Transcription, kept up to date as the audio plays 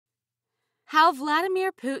How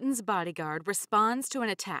Vladimir Putin's bodyguard responds to an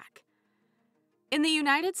attack. In the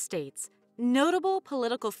United States, notable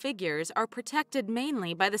political figures are protected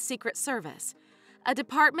mainly by the Secret Service, a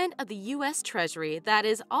department of the U.S. Treasury that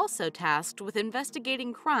is also tasked with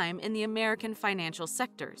investigating crime in the American financial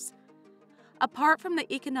sectors. Apart from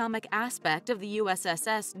the economic aspect of the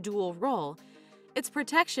USSS dual role, its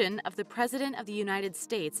protection of the President of the United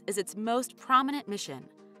States is its most prominent mission.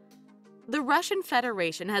 The Russian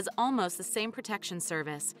Federation has almost the same protection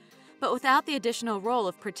service, but without the additional role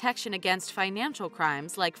of protection against financial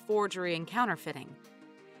crimes like forgery and counterfeiting.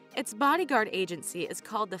 Its bodyguard agency is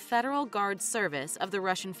called the Federal Guard Service of the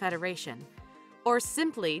Russian Federation, or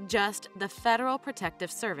simply just the Federal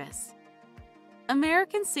Protective Service.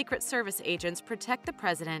 American Secret Service agents protect the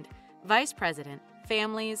president, vice president,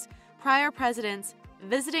 families, prior presidents,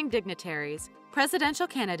 visiting dignitaries, presidential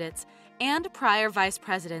candidates, and prior vice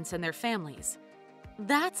presidents and their families.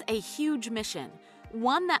 That's a huge mission,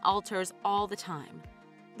 one that alters all the time.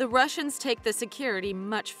 The Russians take the security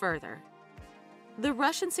much further. The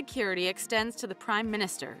Russian security extends to the Prime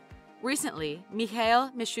Minister, recently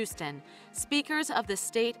Mikhail Mishustin, speakers of the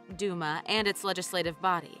State Duma and its legislative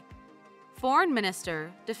body, Foreign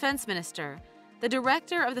Minister, Defense Minister, the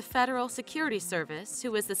Director of the Federal Security Service,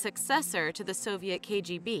 who is the successor to the Soviet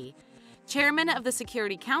KGB, Chairman of the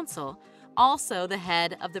Security Council, also the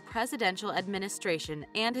head of the Presidential Administration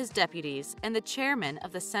and his deputies, and the Chairman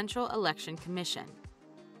of the Central Election Commission.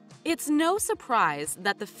 It's no surprise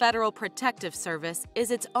that the Federal Protective Service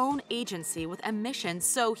is its own agency with a mission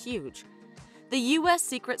so huge. The U.S.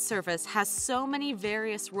 Secret Service has so many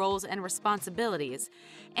various roles and responsibilities,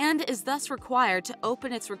 and is thus required to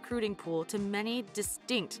open its recruiting pool to many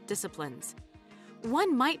distinct disciplines.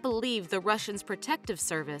 One might believe the Russians' protective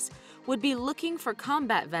service would be looking for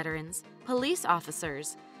combat veterans, police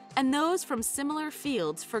officers, and those from similar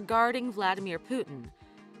fields for guarding Vladimir Putin.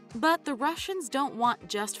 But the Russians don't want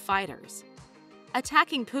just fighters.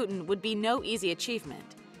 Attacking Putin would be no easy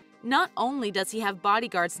achievement. Not only does he have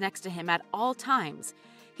bodyguards next to him at all times,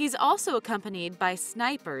 he's also accompanied by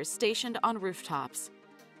snipers stationed on rooftops.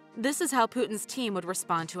 This is how Putin's team would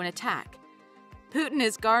respond to an attack. Putin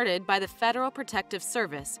is guarded by the Federal Protective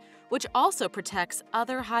Service, which also protects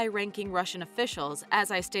other high-ranking Russian officials,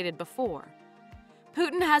 as I stated before.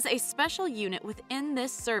 Putin has a special unit within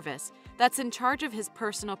this service that's in charge of his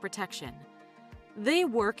personal protection. They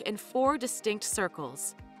work in 4 distinct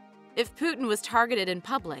circles. If Putin was targeted in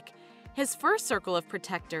public, his first circle of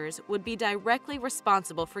protectors would be directly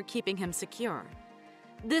responsible for keeping him secure.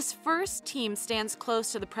 This first team stands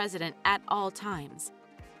close to the president at all times.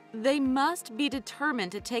 They must be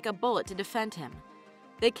determined to take a bullet to defend him.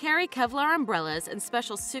 They carry Kevlar umbrellas and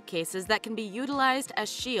special suitcases that can be utilized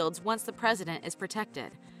as shields once the president is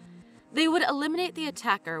protected. They would eliminate the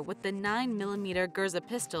attacker with the 9mm Gurza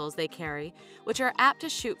pistols they carry, which are apt to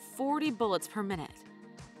shoot 40 bullets per minute.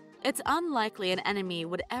 It's unlikely an enemy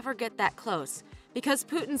would ever get that close, because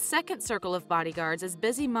Putin's second circle of bodyguards is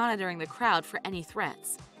busy monitoring the crowd for any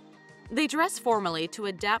threats. They dress formally to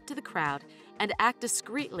adapt to the crowd and act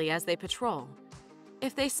discreetly as they patrol.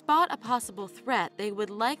 If they spot a possible threat, they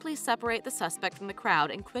would likely separate the suspect from the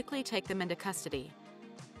crowd and quickly take them into custody.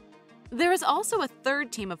 There is also a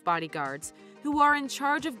third team of bodyguards who are in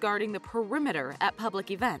charge of guarding the perimeter at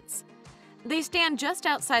public events. They stand just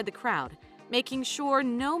outside the crowd, making sure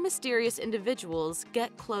no mysterious individuals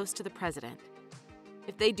get close to the president.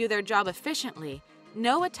 If they do their job efficiently,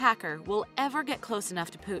 no attacker will ever get close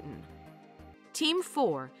enough to Putin. Team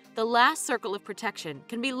 4, the last circle of protection,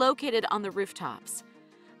 can be located on the rooftops.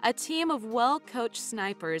 A team of well-coached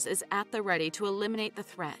snipers is at the ready to eliminate the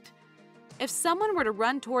threat. If someone were to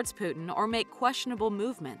run towards Putin or make questionable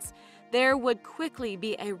movements, there would quickly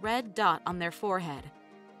be a red dot on their forehead.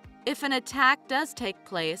 If an attack does take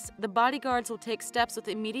place, the bodyguards will take steps with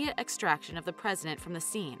immediate extraction of the president from the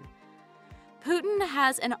scene. Putin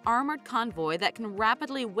has an armored convoy that can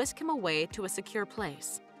rapidly whisk him away to a secure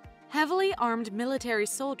place. Heavily armed military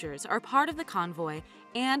soldiers are part of the convoy,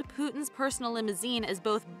 and Putin's personal limousine is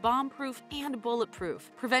both bomb-proof and bulletproof,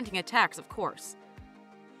 preventing attacks, of course.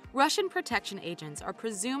 Russian protection agents are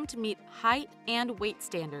presumed to meet height and weight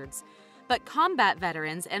standards, but combat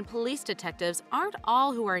veterans and police detectives aren't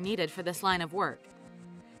all who are needed for this line of work.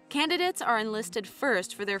 Candidates are enlisted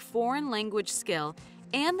first for their foreign language skill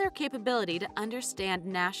and their capability to understand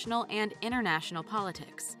national and international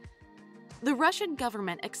politics. The Russian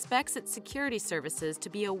government expects its security services to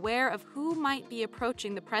be aware of who might be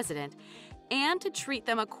approaching the president and to treat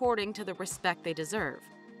them according to the respect they deserve.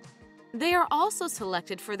 They are also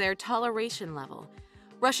selected for their toleration level.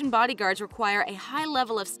 Russian bodyguards require a high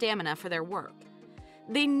level of stamina for their work.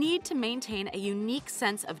 They need to maintain a unique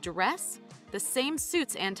sense of duress, the same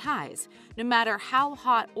suits and ties, no matter how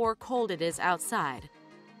hot or cold it is outside.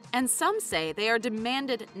 And some say they are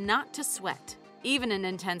demanded not to sweat, even in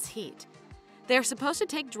intense heat. They are supposed to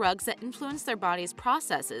take drugs that influence their body's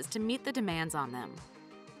processes to meet the demands on them.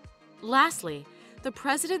 Lastly, the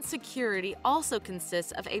president's security also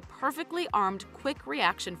consists of a perfectly armed quick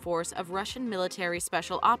reaction force of Russian military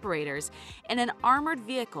special operators in an armored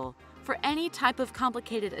vehicle for any type of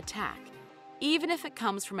complicated attack, even if it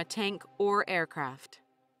comes from a tank or aircraft.